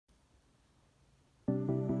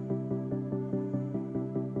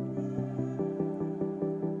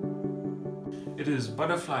It is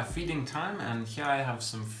butterfly feeding time, and here I have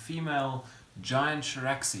some female Giant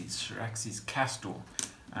Charaxes, Charaxes castor,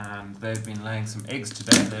 and they've been laying some eggs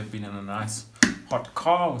today. They've been in a nice hot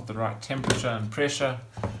car with the right temperature and pressure,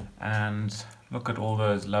 and look at all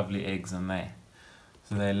those lovely eggs in there.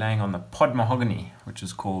 So they're laying on the pod mahogany, which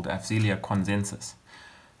is called Afzelia consensus,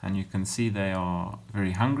 and you can see they are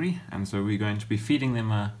very hungry, and so we're going to be feeding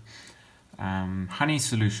them a honey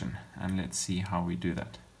solution, and let's see how we do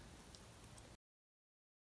that.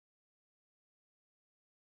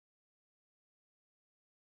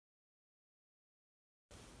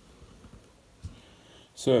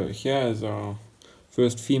 So here is our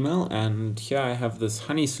first female, and here I have this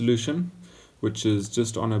honey solution which is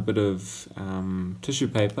just on a bit of tissue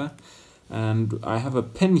paper, and I have a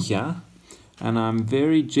pin here, and I'm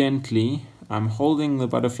holding the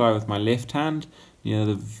butterfly with my left hand near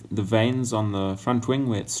the veins on the front wing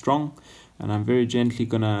where it's strong, and I'm very gently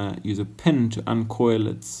going to use a pin to uncoil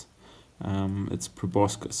its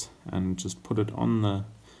proboscis and just put it on the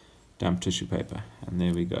damp tissue paper, and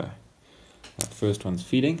there we go. That first one's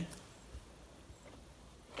feeding.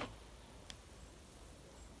 I'm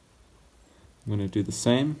going to do the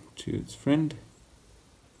same to its friend.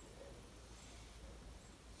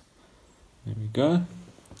 There we go.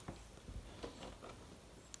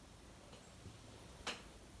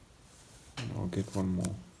 And I'll get one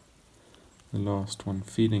more. The last one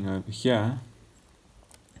feeding over here.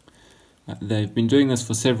 They've been doing this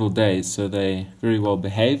for several days, so they're very well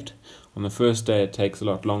behaved. On the first day it takes a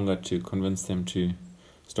lot longer to convince them to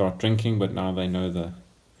start drinking, but now they know the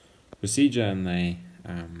procedure and they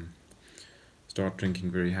start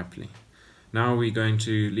drinking very happily. Now we're going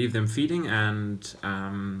to leave them feeding and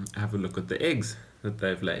have a look at the eggs that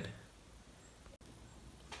they've laid.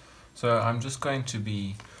 So I'm just going to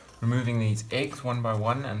be removing these eggs one by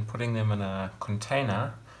one and putting them in a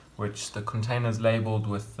container, which the container is labeled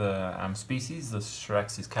with the species, the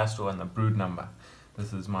Charaxes castor, and the brood number.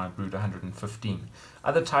 This is my brood 115.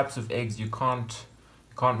 Other types of eggs you can't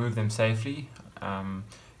move them safely.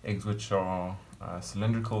 Eggs which are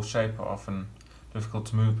cylindrical shape are often difficult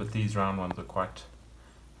to move, but these round ones are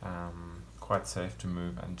quite safe to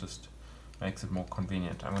move and just makes it more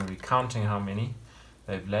convenient. I'm going to be counting how many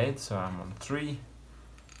they've laid, so I'm on 3,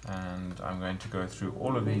 and I'm going to go through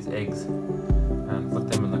all of these eggs and put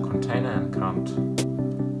them in the container and count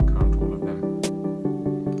all of them.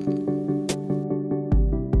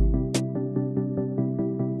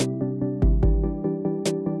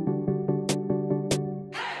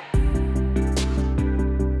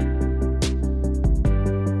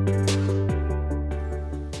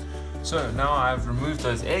 So now I've removed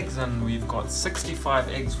those eggs, and we've got 65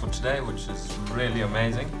 eggs for today, which is really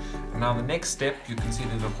amazing. And now the next step, you can see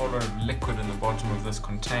there's a whole lot of liquid in the bottom of this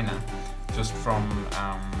container, just from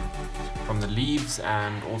the leaves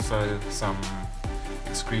and also some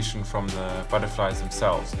excretion from the butterflies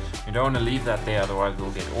themselves. You don't want to leave that there, otherwise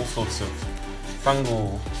we'll get all sorts of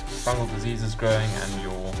fungal diseases growing and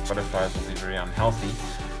your butterflies will be very unhealthy.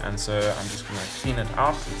 And so I'm just going to clean it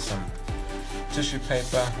out with some tissue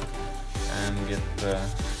paper and get the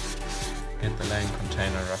laying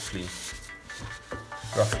container roughly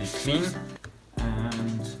clean,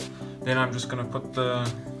 and then I'm just going to put the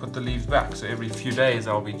leaves back. So every few days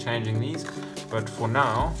I'll be changing these, but for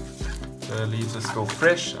now the leaves are still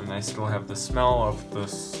fresh and they still have the smell of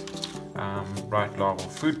this bright larval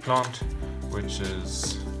fruit plant, which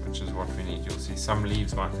is what we need. You'll see some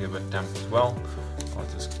leaves might be a bit damp as well. I'll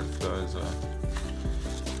just give those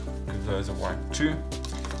a wipe too.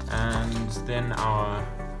 And then our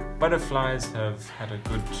butterflies have had a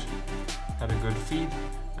good feed,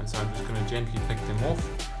 and so I'm just going to gently pick them off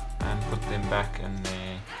and put them back in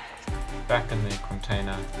their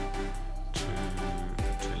container to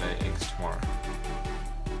lay eggs tomorrow.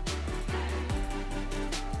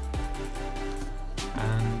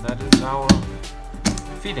 And that is our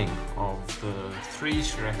feeding of the 3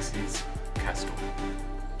 Charaxes castor.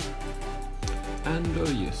 And oh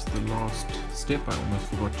yes, the last step I almost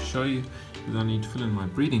forgot to show you is I need to fill in my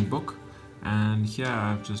breeding book, and here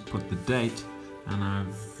I've just put the date and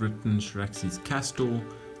I've written Charaxes castor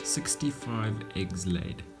 65 eggs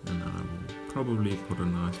laid, and I will probably put a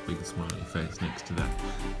nice big smiley face next to that.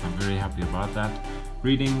 I'm very happy about that.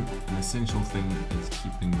 Breeding, an essential thing is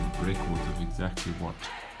keeping records of exactly what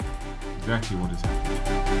is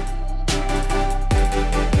happening.